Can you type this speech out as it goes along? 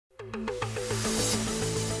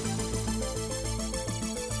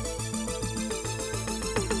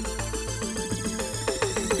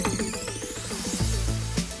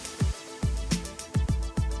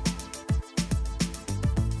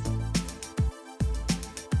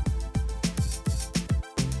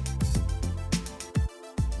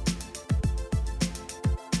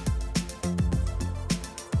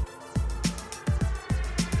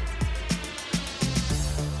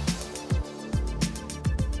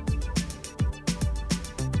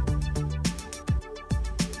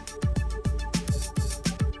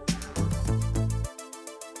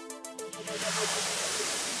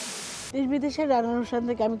দেশ বিদেশের রান্নার অনুষ্ঠান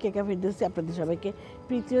থেকে আমি কেকা ফেরদৌসি আপনাদের সবাইকে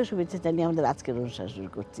প্রীতি ও শুভেচ্ছা জানিয়ে আমাদের আজকের অনুষ্ঠান শুরু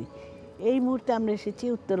করছি। এই মুহূর্তে আমরা এসেছি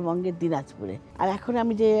উত্তরবঙ্গের দিনাজপুরে। আর এখন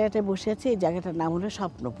আমি যে জায়গাটায় বসে আছি এই জায়গাটার নাম হলো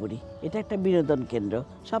স্বপ্নপুরী। এটা একটা বিনোদন কেন্দ্র,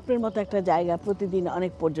 স্বপ্নের মতো একটা জায়গা। প্রতিদিন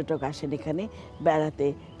অনেক পর্যটক আসেন এখানে বেড়াতে,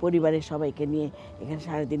 পরিবারের সবাইকে নিয়ে এখানে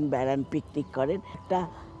সারাদিন বেড়ান, পিকনিক করেন। একটা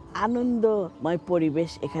আনন্দময় পরিবেশ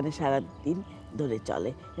এখানে সারাদিন ধরে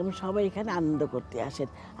চলে এবং সবাই এখানে আনন্দ করতে আসেন।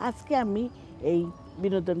 আজকে আমি এই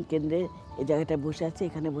বিনোদন কেন্দ্রে এই জায়গাটায় বসে আছি।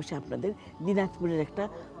 এখানে বসে আপনাদের দিনাজপুরের একটা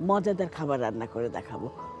মজাদার খাবার রান্না করে দেখাবো।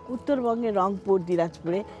 উত্তরবঙ্গের রংপুর,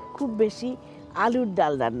 দিনাজপুরে খুব বেশি আলুর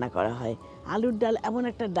ডাল রান্না করা হয়। আলুর ডাল এমন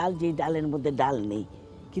একটা ডাল যেই ডালের মধ্যে ডাল নেই,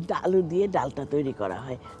 কিন্তু আলু দিয়ে ডালটা তৈরি করা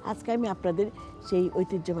হয়। আজকে আমি আপনাদের সেই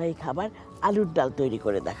ঐতিহ্যবাহী খাবার আলুর ডাল তৈরি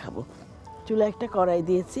করে দেখাবো। চুলায় একটা কড়াই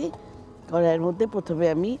দিয়েছি, কড়াইয়ের মধ্যে প্রথমে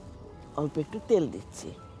আমি অল্প একটু তেল দিচ্ছি,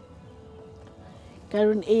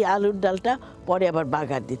 কারণ এই আলুর ডালটা পরে আবার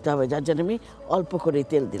বাগার দিতে হবে, যার জন্য আমি অল্প করেই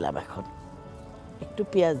তেল দিলাম। এখন একটু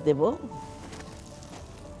পেঁয়াজ দেব,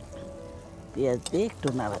 পেঁয়াজ দিয়ে একটু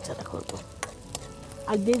নাড়াচাড়া করব।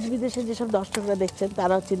 আর দেশ বিদেশে যেসব দর্শকরা দেখছেন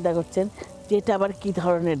তারাও চিন্তা করছেন যে এটা আবার কী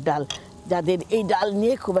ধরনের ডাল, যাদের এই ডাল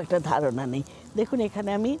নিয়ে খুব একটা ধারণা নেই। দেখুন এখানে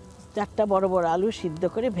আমি 4টা বড় বড় আলু সিদ্ধ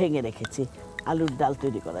করে ভেঙে রেখেছি আলুর ডাল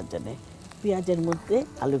তৈরি করার জন্যে। পেঁয়াজের মধ্যে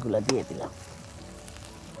আলুগুলো দিয়ে দিলাম,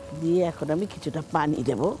 দিয়ে এখন আমি কিছুটা পানি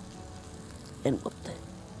দেব এর মধ্যে।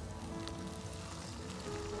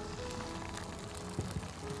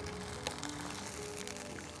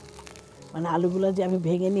 মানে আলুগুলো যে আমি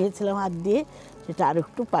ভেঙে নিয়েছিলাম হাত দিয়ে, সেটা আরও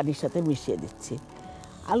একটু পানির সাথে মিশিয়ে দিচ্ছি।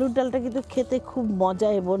 আলুর ডালটা কিন্তু খেতে খুব মজা,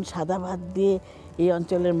 এবং সাদা ভাত দিয়ে এই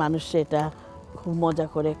অঞ্চলের মানুষ এটা খুব মজা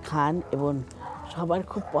করে খান, এবং সবার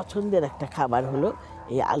খুব পছন্দের একটা খাবার হলো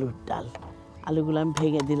এই আলুর ডাল। আলুগুলো আমি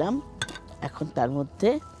ভেঙে দিলাম। এখন তার মধ্যে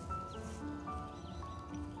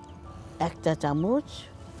 1 চা চামচ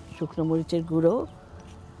শুকনো মরিচের গুঁড়ো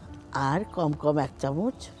আর কম 1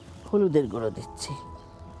 চামচ হলুদের গুঁড়ো দিচ্ছি।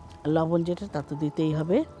 লবণ যেটা তা তো দিতেই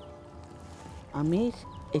হবে। আমি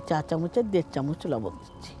এই 4 চামচের 1.5 চামচ লবণ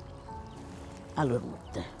দিচ্ছি আলুর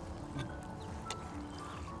মধ্যে।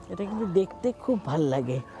 এটা কিন্তু দেখতে খুব ভাল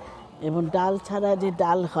লাগে, এবং ডাল ছাড়া যে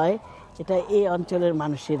ডাল হয় এটা এই অঞ্চলের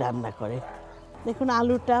মানুষই রান্না করে। দেখুন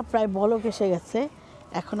আলুটা প্রায় বলক এসে গেছে।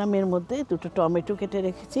 এখন আমি এর মধ্যে 2টো টমেটো কেটে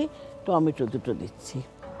রেখেছি, টমেটো 2টো দিচ্ছি।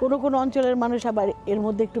 কোনো কোনো অঞ্চলের মানুষ আবার এর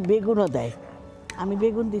মধ্যে একটু বেগুনও দেয়। আমি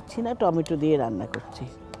বেগুন দিচ্ছি না, টমেটো দিয়ে রান্না করছি।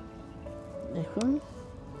 দেখুন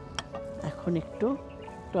এখন একটু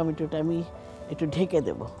টমেটোটা আমি একটু ঢেকে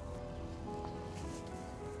দেব।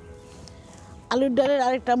 আলুর ডালের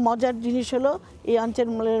আরেকটা মজার জিনিস হলো এই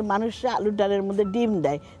অঞ্চলের মানুষরা আলুর ডালের মধ্যে ডিম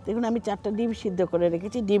দেয়। দেখুন আমি 4টা ডিম সিদ্ধ করে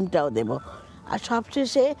রেখেছি, ডিমটাও দেব। আর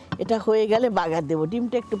সবশেষে এটা হয়ে গেলে বাগার দেব।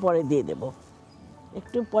 ডিমটা একটু পরে দিয়ে দেব,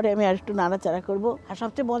 একটু পরে আমি আর একটু নাড়াচাড়া করব। আর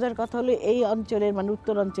সবচেয়ে মজার কথা হলো এই অঞ্চলের মানে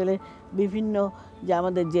উত্তর অঞ্চলের বিভিন্ন যে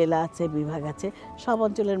আমাদের জেলা আছে, বিভাগ আছে, সব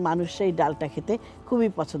অঞ্চলের মানুষরা এই ডালটা খেতে খুবই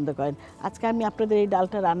পছন্দ করেন। আজকে আমি আপনাদের এই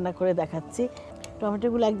ডালটা রান্না করে দেখাচ্ছি।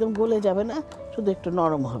 টমেটোগুলো একদম গলে যাবে না, শুধু একটু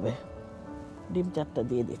নরম হবে। ডিম 4টা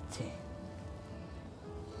দিয়ে দিচ্ছি।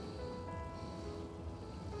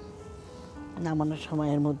 নামানোর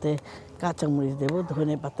সময়ের মধ্যে কাঁচামরিচ দেবো,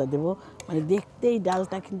 ধনে পাতা দেবো, মানে দেখতে এই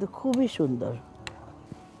ডালটা কিন্তু খুবই সুন্দর।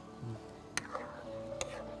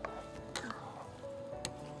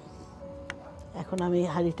 এখন আমি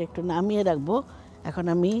হাঁড়িটা একটু নামিয়ে রাখবো। এখন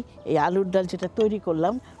আমি এই আলুর ডাল যেটা তৈরি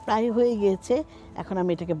করলাম প্রায় হয়ে গিয়েছে। এখন আমি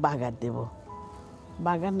এটাকে বাগার দেব।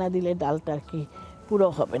 বাগার না দিলে ডালটা আর কি পুরো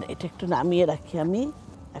হবে না। এটা একটু নামিয়ে রাখি আমি।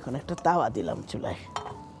 এখন একটা তাওয়া দিলাম চুলায়।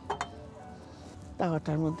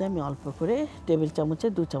 তাওয়াটার মধ্যে আমি অল্প করে টেবিল চামচে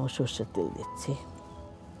 2 চামচ সর্ষের তেল দিচ্ছি।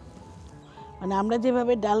 মানে আমরা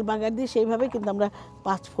যেভাবে ডাল বাগার দিই সেইভাবে, কিন্তু আমরা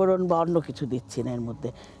 5 ফোড়ন বা অন্য কিছু দিচ্ছি না এর মধ্যে।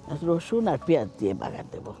 রসুন আর পেঁয়াজ দিয়ে বাগার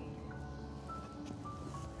দেব।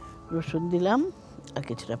 রসুন দিলাম আর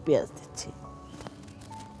কিছুটা পেঁয়াজ দিচ্ছি।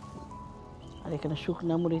 আর এখানে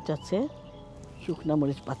শুকনা মরিচ আছে, শুকনা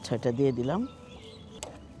মরিচ 5-6টা দিয়ে দিলাম।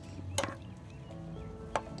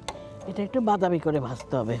 এটা একটু বাদামি করে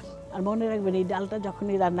ভাজতে হবে। আর মনে রাখবেন এই ডালটা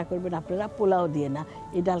যখনই রান্না করবেন আপনারা পোলাও দিয়ে না,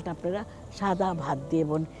 এই ডালটা আপনারা সাদা ভাত দিয়ে,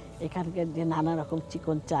 এবং এখানকার যে নানা রকম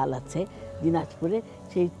চিকন চাল আছে দিনাজপুরে,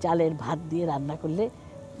 সেই চালের ভাত দিয়ে রান্না করলে,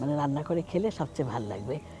 মানে রান্না করে খেলে সবচেয়ে ভালো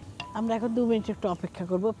লাগবে। আমরা এখন 2 মিনিট একটু অপেক্ষা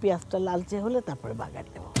করব, পেঁয়াজটা লালচে হলে তারপরে বাগার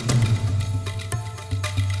দেব।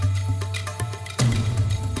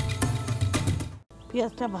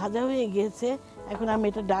 পেঁয়াজটা ভাজা হয়ে গিয়েছে। এখন আমি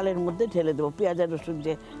এটা ডালের মধ্যে ঢেলে দেবো। পেঁয়াজ আর রসুন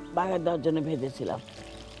যে বাগার দেওয়ার জন্য ভেজেছিলাম,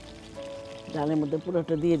 ডালের মধ্যে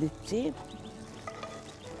পুরোটা দিয়ে দিচ্ছি।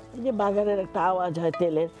 এই যে বাগারের একটা আওয়াজ হয়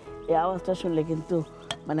তেলের, এই আওয়াজটা শুনলে কিন্তু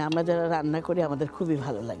মানে আমরা যারা রান্না করি আমাদের খুবই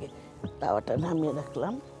ভালো লাগে। তাওয়াটা নামিয়ে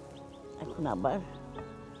রাখলাম। এখন আবার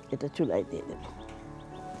এটা চুলায় দিয়ে দেব।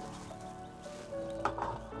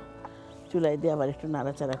 চুলায় দিয়ে আবার একটু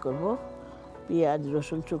নাড়াচাড়া করব। পেঁয়াজ,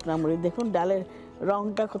 রসুন, শুকনা মরিচ, দেখুন ডালের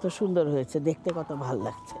রংটা কত সুন্দর হয়েছে, দেখতে কত ভালো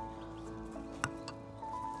লাগছে।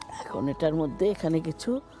 এখন এটার মধ্যে এখানে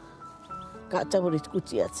কিছু কাঁচামরিচ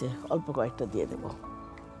কুচি আছে, অল্প কয়েকটা দিয়ে দেব,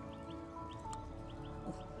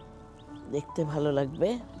 দেখতে ভালো লাগবে।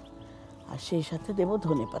 আর সেই সাথে দেব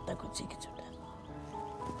ধনেপাতা কুচি কিছুটা।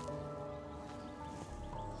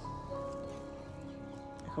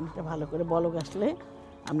 এখন এটা ভালো করে বলক আসলে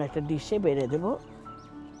আমরা একটা ডিশে বেড়ে দেব।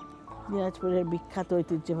 দিনাজপুরের বিখ্যাত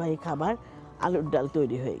ঐতিহ্যবাহী খাবার আলুর ডাল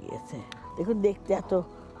তৈরি হয়ে গিয়েছে। দেখুন দেখতে এত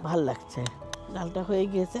ভাল লাগছে। ডালটা হয়ে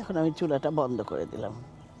গিয়েছে, এখন আমি চুলাটা বন্ধ করে দিলাম।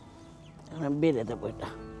 এখন আমি বেড়ে দেবো এটা।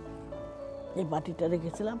 এই বাটিটা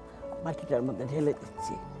রেখেছিলাম, বাটিটার মধ্যে ঢেলে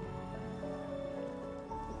দিচ্ছি।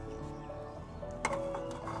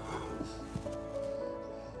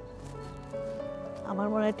 আমার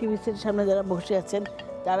মনে হয় টিভি সেটের সামনে যারা বসে আছেন,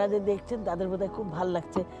 তারা যে দেখছেন তাদের বোধহয় খুব ভালো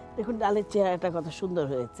লাগছে। দেখুন ডালের চেহারাটা কত সুন্দর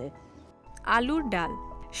হয়েছে। আলুর ডাল,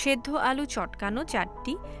 সেদ্ধ আলু চটকানো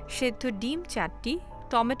 4টি, সেদ্ধ ডিম 4টি,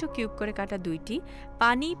 টমেটো কিউব করে কাটা 2টি,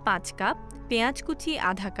 পানি 5 কাপ, পেঁয়াজ কুচি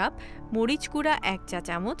আধা কাপ, মরিচ গুঁড়া 1 চা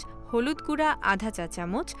চামচ, হলুদ গুঁড়া আধা চা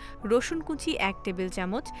চামচ, রসুন কুচি 1 টেবিল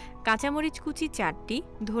চামচ, কাঁচামরিচ কুচি 4টি,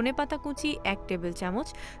 ধনেপাতা কুচি 1 টেবিল চামচ,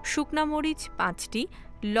 শুকনা মরিচ 5টি,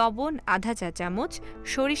 লবণ আধা চা চামচ,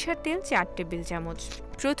 সরিষার তেল 4 টেবিল চামচ।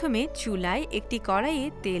 প্রথমে চুলায় একটি কড়াইয়ে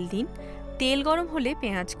তেল দিন। তেল গরম হলে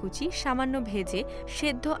পেঁয়াজ কুচি সামান্য ভেজে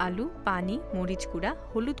সেদ্ধ আলু, পানি, মরিচ গুঁড়া,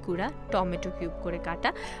 হলুদ গুঁড়া, টমেটো কিউব করে কাটা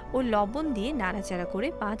ও লবণ দিয়ে নাড়াচাড়া করে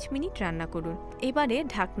 5 মিনিট রান্না করুন। এবারে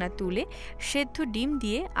ঢাকনা তুলে সেদ্ধ ডিম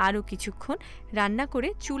দিয়ে আরও কিছুক্ষণ রান্না করে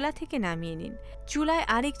চুলা থেকে নামিয়ে নিন। চুলায়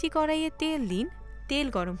আরেকটি কড়াইয়ে তেল দিন। তেল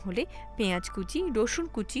গরম হলে পেঁয়াজ কুচি, রসুন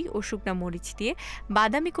কুচি ও শুকনা মরিচ দিয়ে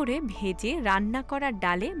বাদামি করে ভেজে রান্না করা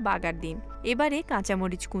ডালে বাগার দিন। এবারে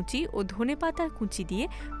কাঁচামরিচ কুচি ও ধনেপাতার কুচি দিয়ে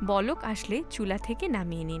বলক আসলে চুলা থেকে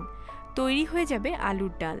নামিয়ে নিন। তৈরি হয়ে যাবে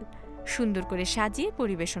আলুর ডাল। সুন্দর করে সাজিয়ে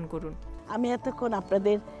পরিবেশন করুন। আমি এতক্ষণ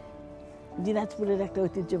আপনাদের দিনাজপুরের একটা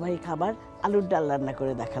ঐতিহ্যবাহী খাবার আলুর ডাল রান্না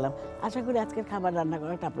করে দেখালাম। আশা করি আজকের খাবার রান্না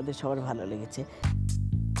করাটা আপনাদের সবার ভালো লেগেছে।